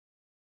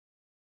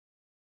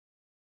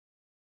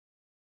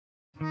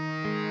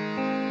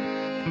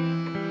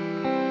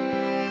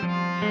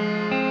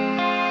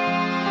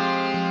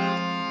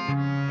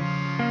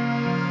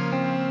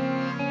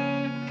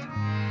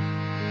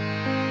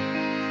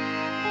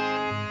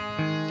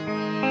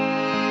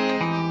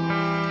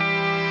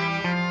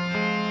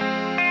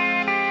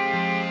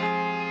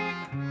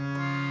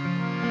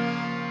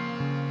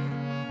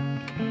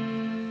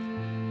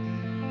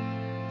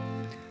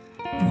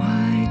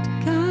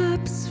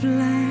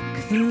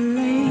the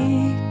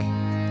lake.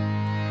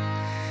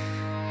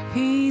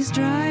 He's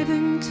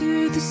driving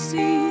to the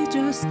sea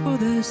just for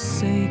the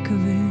sake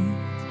of it.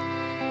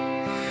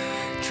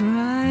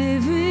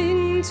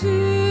 Driving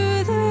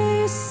to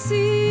the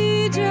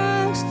sea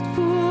just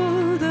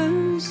for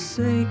the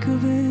sake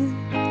of it.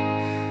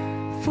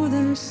 For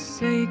the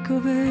sake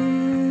of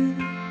it.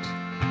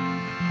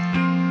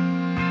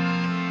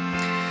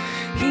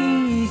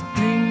 He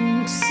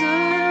thinks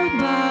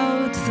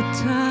about the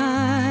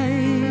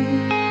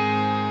time,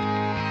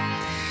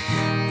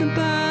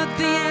 about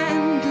the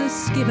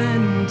endless give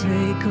and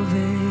take of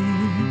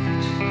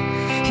it.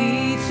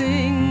 He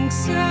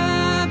thinks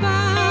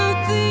about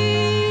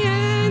the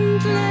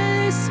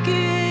endless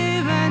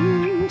give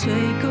and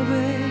take of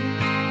it.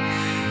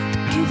 The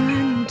give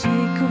and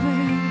take of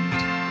it.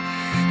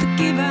 The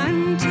give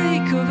and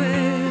take of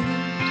it.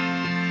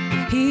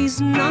 He's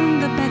none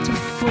the better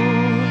for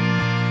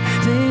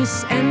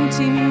this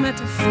empty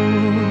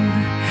metaphor.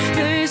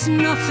 There's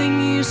nothing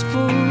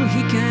useful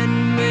he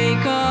can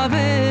make of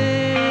it.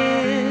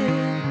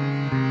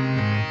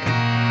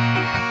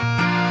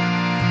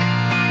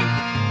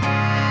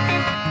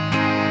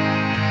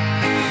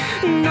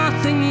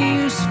 Nothing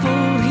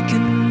useful he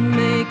can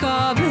make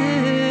of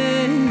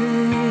it.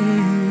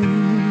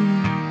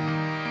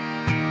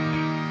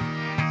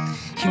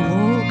 He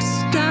walks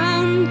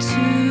down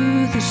to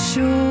the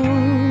shore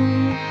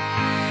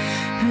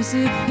as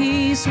if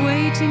he's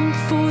waiting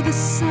for the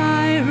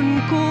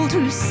siren call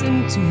to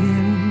sing to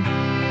him.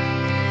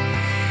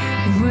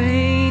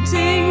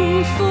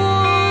 Waiting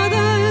for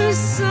the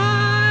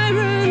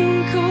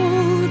siren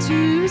call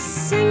to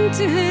sing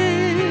to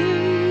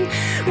him.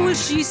 Will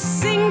she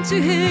sing to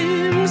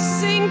him,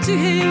 sing to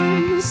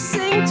him,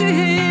 sing to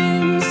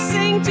him,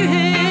 sing to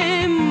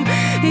him?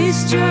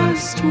 It's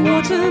just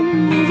water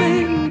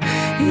moving,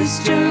 it's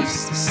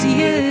just the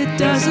sea, it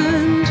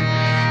doesn't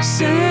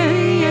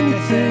say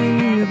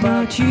anything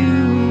about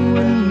you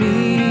and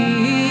me.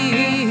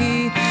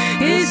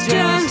 It's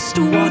just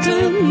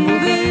water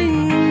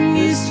moving,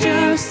 it's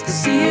just the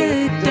sea,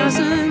 it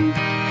doesn't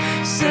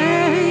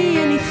say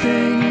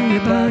anything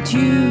about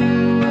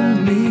you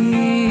and me.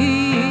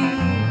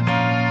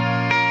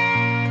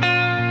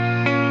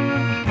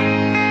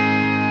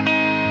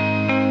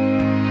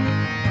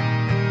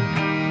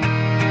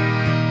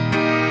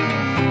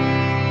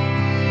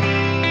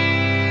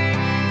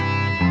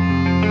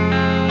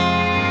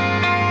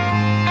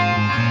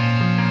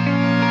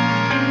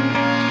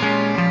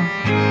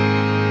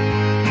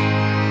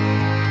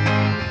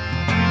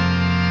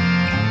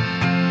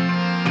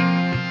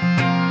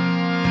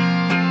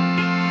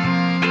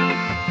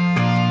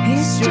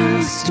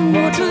 Just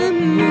water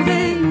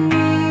moving,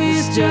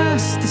 it's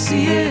just the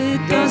sea, it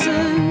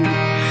doesn't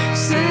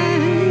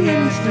say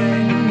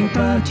anything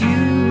about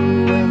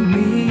you and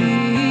me.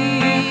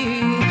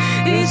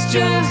 It's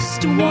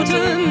just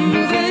water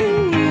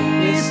moving,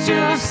 it's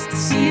just the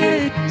sea,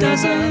 it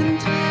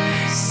doesn't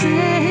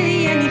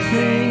say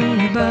anything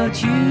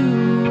about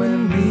you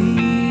and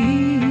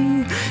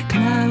me.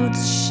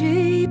 Clouds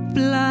shape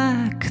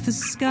black the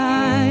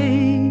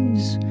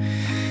skies,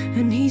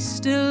 and he's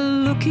still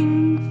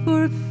looking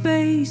for a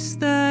face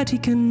that he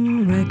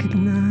can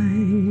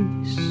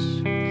recognize.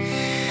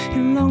 He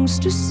longs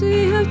to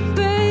see her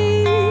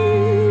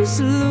face,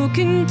 look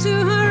into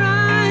her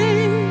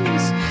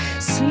eyes,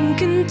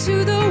 sink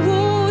into the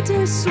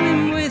water,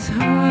 swim with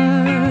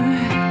her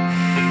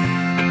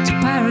to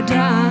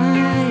paradise.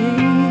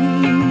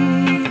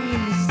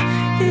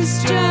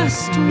 It's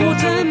just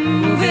water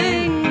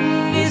moving,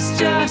 it's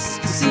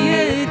just the sea,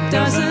 it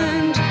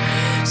doesn't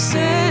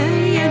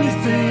say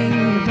anything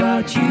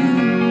about you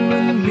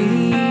and me.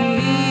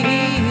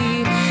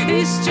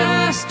 It's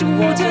just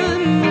water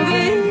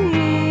moving,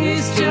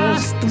 it's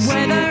just the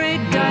weather,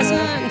 it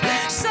doesn't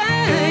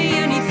say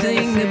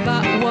anything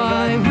about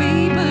why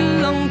we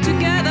belong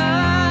together.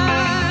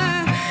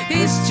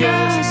 It's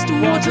just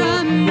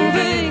water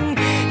moving,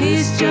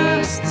 it's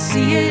just the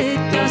sea, it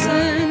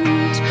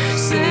doesn't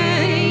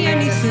say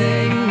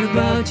anything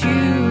about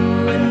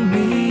you and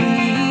me.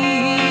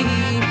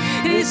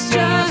 It's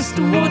just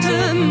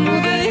water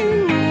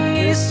moving,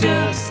 it's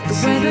just the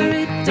weather,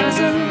 it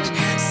doesn't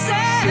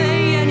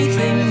say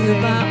anything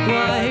about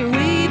why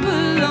we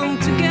belong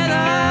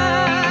together.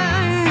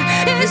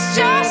 It's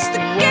just the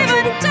give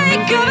and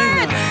take of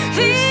it,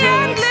 the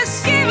endless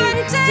give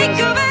and take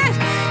of it.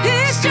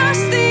 It's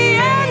just the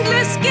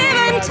endless give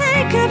and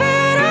take of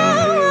it.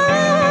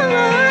 Oh,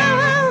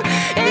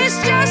 it's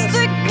just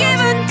the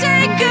give and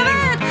take of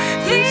it,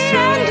 the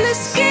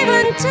endless give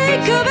and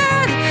take of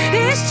it.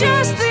 It's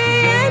just the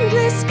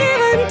endless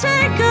give and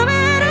take of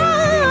it.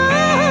 Oh,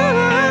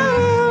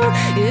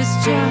 it's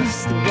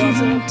just the give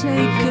and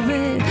take of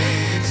it,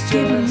 the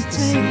give and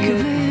take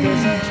of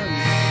it.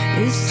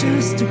 It's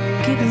just a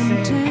give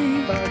and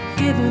take, the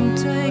give and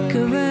take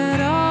of